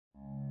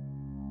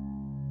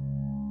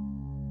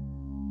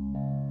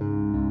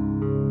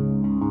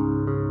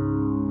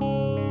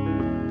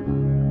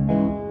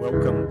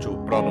Welcome to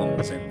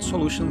Problems and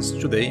Solutions.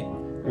 Today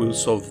we'll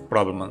solve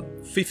problem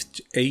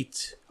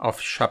 58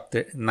 of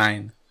chapter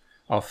 9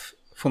 of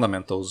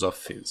Fundamentals of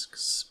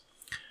Physics.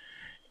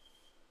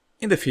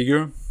 In the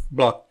figure,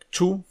 block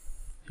 2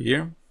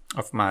 here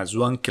of mass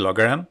 1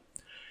 kilogram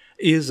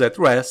is at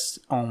rest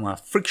on a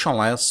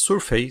frictionless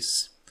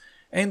surface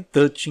and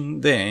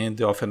touching the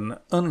end of an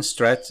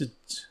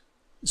unstretched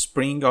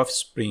spring of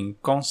spring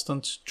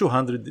constant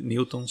 200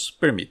 newtons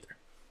per meter.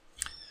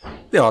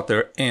 The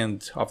other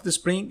end of the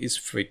spring is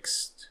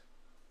fixed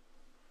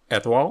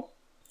at wall.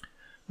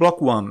 Block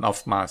 1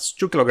 of mass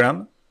 2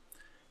 kg,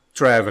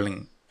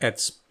 traveling at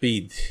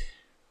speed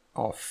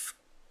of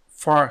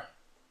 4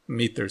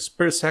 meters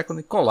per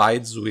second,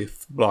 collides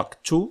with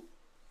block 2,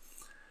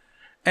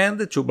 and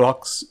the two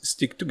blocks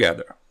stick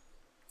together.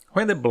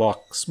 When the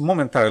blocks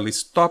momentarily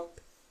stop,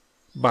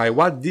 by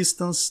what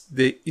distance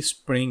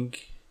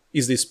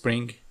is the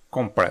spring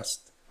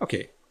compressed?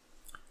 Okay.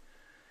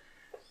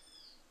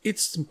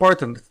 It's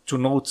important to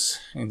note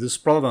in this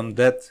problem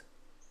that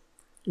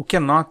you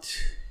cannot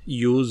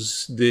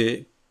use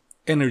the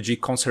energy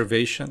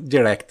conservation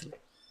directly,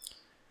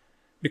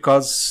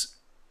 because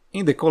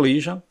in the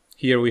collision,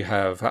 here we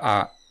have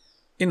an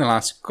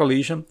inelastic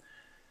collision,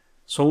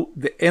 so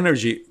the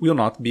energy will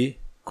not be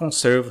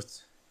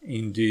conserved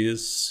in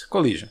this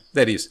collision.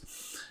 That is,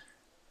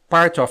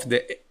 part of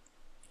the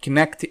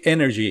kinetic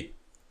energy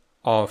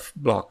of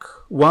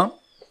block 1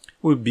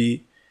 will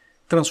be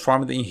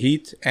transformed in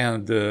heat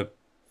and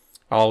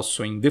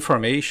also in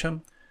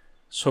deformation,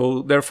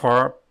 so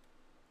therefore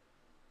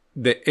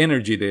the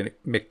energy, the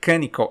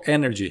mechanical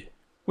energy,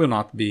 will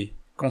not be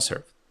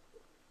conserved.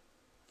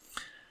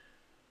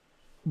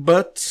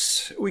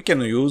 But we can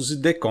use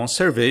the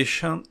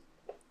conservation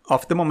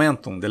of the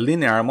momentum, the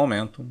linear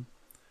momentum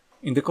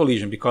in the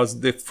collision, because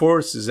the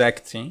force is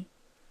acting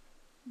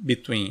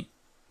between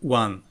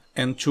 1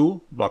 and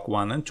 2, block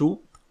 1 and 2,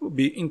 will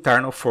be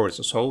internal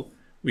forces. So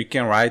we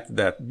can write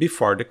that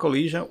before the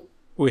collision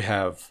we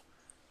have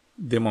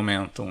the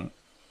momentum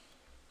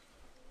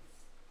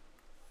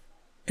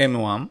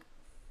m1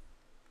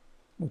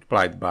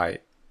 multiplied by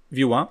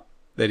v1,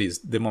 that is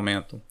the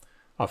momentum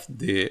of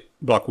the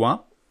block 1.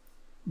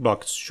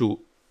 Block 2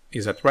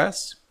 is at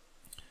rest.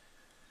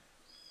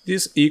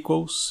 This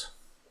equals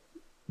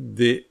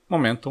the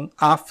momentum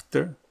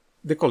after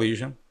the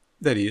collision,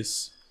 that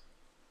is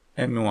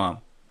m1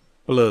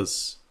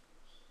 plus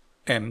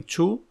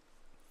m2,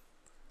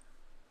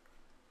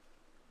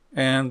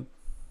 and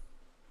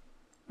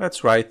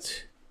let's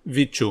write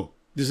v2.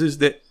 This is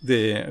the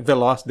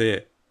velocity,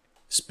 the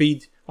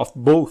speed of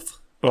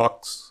both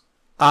blocks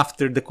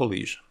after the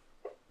collision.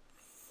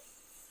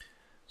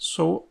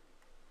 So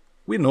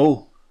we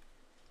know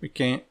we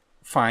can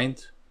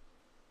find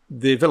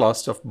the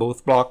velocity of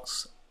both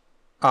blocks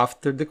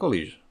after the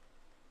collision.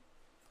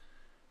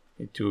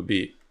 It will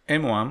be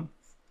m1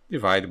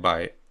 divided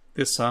by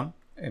the sum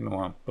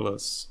m1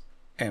 plus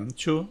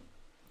m2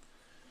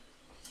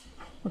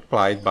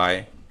 multiplied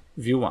by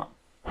v1.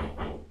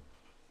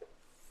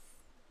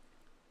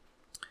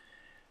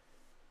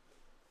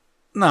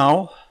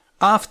 Now,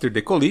 after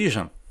the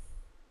collision,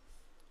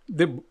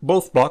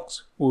 both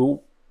blocks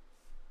will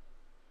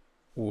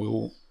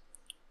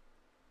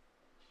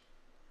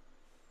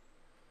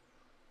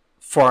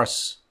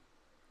force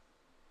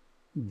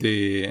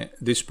the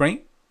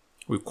spring,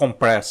 will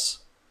compress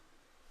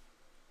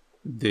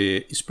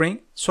the spring,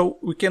 so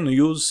we can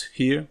use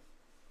here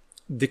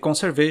the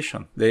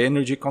conservation, the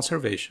energy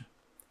conservation,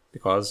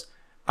 because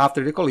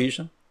after the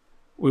collision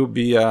will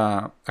be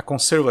a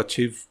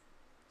conservative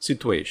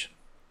situation.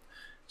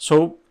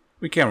 So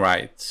we can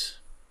write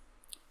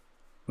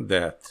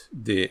that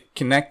the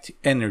kinetic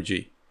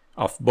energy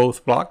of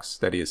both blocks,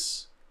 that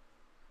is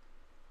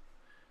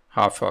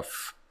half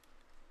of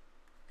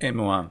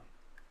m1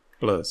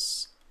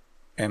 plus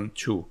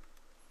m2,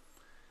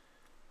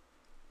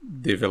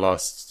 the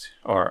velocity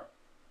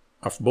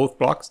of both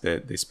blocks,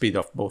 the speed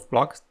of both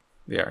blocks,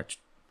 they are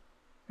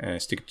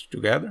stick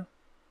together,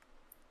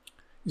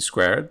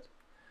 squared.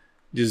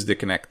 This is the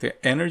kinetic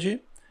energy.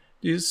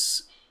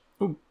 This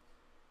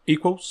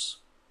equals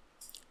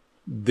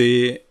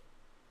the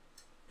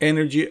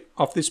energy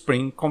of the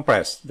spring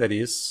compressed, that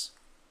is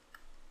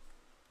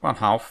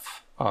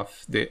 1/2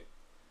 of the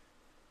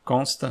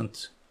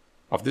constant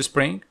of the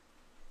spring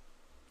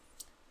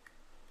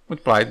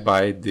multiplied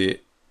by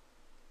the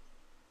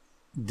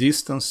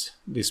distance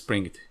the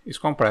spring is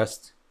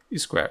compressed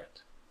squared.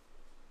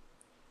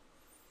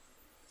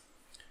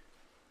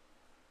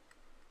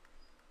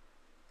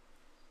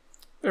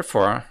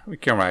 Therefore, we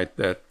can write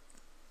that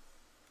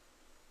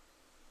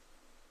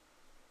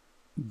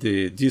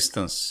the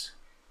distance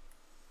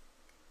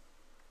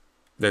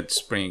that the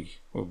spring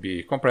will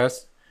be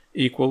compressed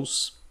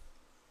equals,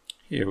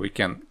 here we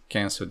can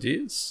cancel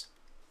this,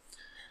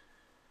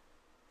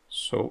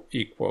 so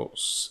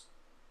equals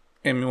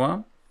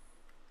m1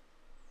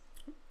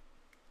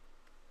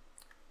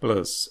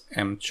 plus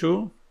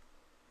m2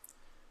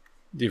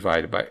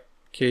 divided by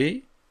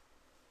k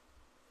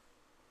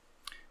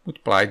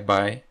multiplied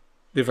by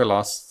the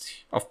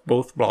velocity of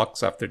both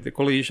blocks after the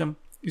collision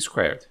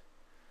squared.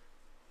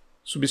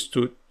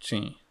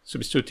 Substituting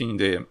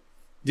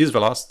this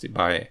velocity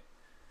by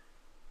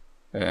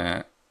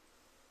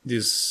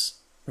this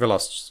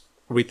velocity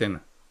written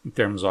in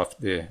terms of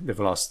the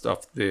velocity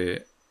of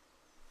the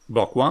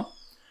block 1,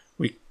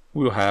 we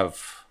will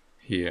have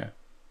here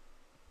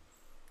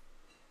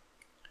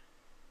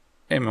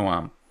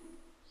m1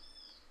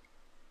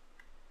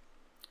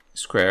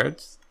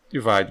 squared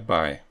divided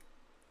by,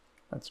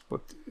 let's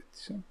put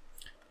it,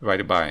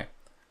 divided by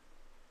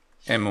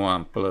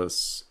m1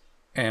 plus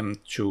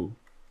m2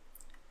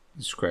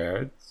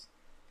 squared,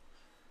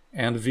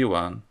 and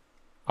v1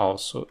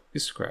 also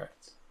squared.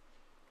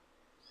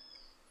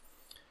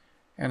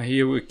 And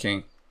here we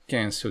can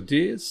cancel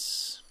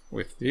this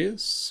with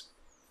this.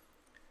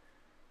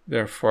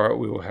 Therefore,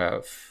 we will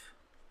have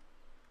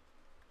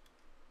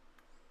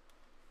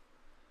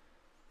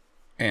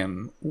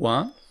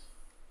m1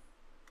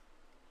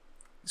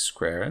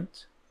 squared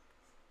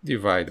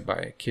divided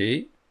by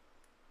k,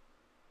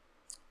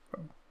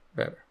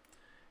 better,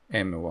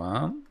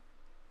 m1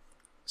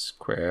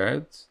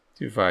 squared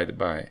divided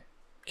by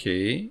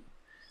k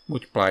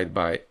multiplied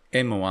by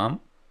m1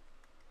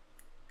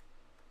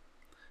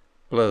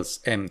 plus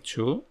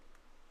m2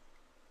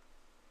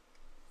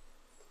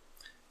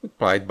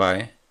 multiplied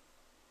by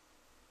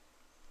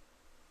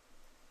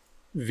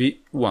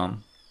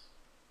v1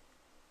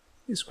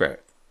 squared.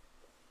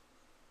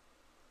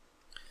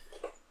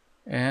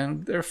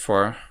 And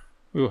therefore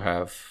we'll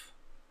have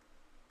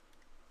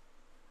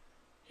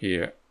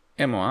here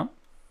m1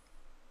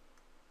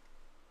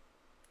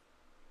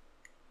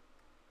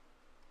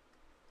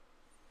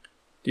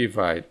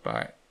 divided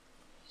by,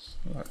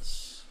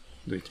 let's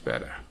do it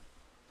better,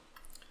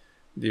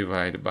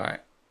 divided by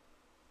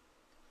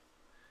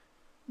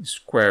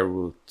square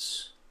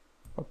root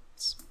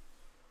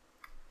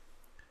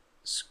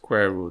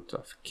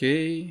of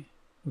k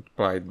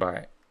multiplied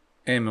by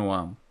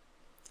m1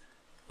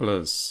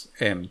 plus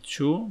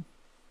m2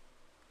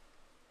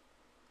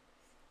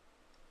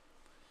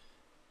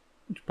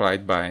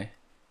 multiplied by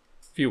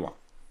v1.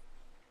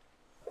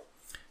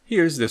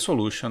 Here's the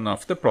solution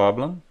of the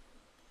problem.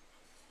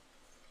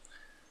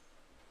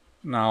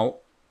 Now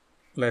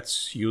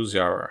let's use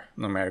our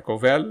numerical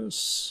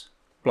values.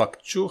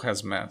 Block 2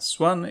 has mass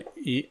 1,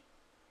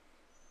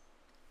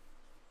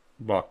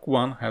 block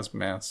 1 has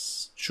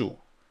mass 2.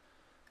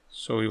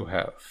 So you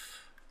have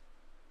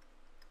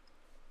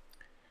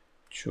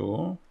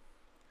 2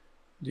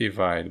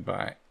 divided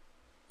by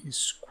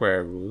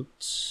square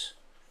root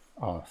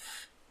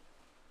of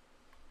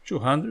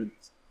 200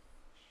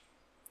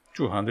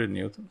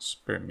 newtons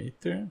per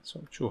meter,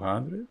 so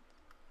 200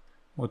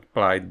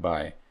 multiplied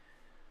by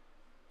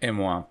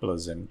m1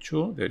 plus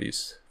m2, that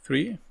is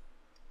 3,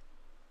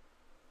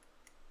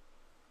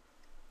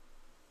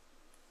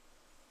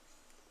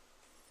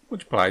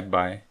 multiplied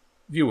by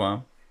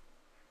v1.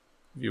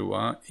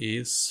 v1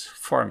 is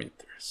 4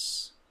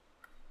 meters.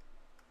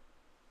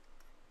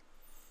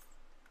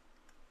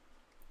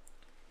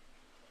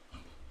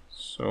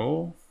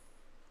 So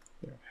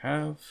there we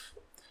have,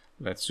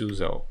 let's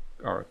use our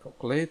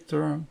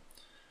calculator.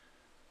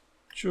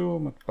 2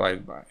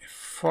 multiplied by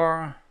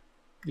 4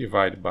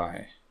 divided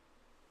by,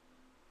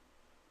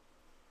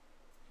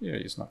 here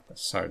is not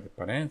necessary the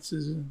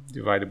parentheses,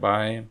 divided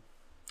by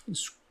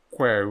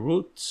square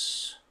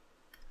root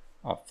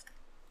of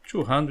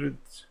 200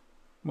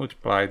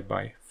 multiplied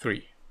by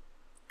 3.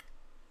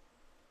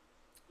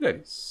 That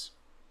is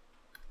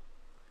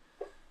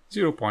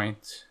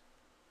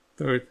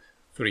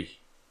 0.33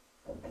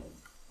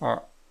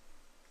 or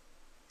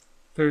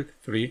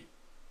 33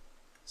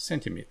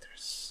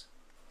 centimeters.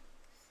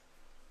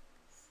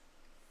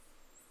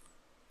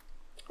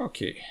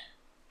 Okay.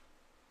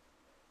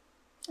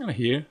 And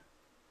here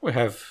we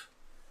have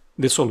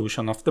the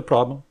solution of the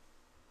problem.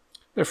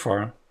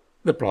 Therefore,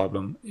 the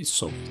problem is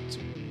solved.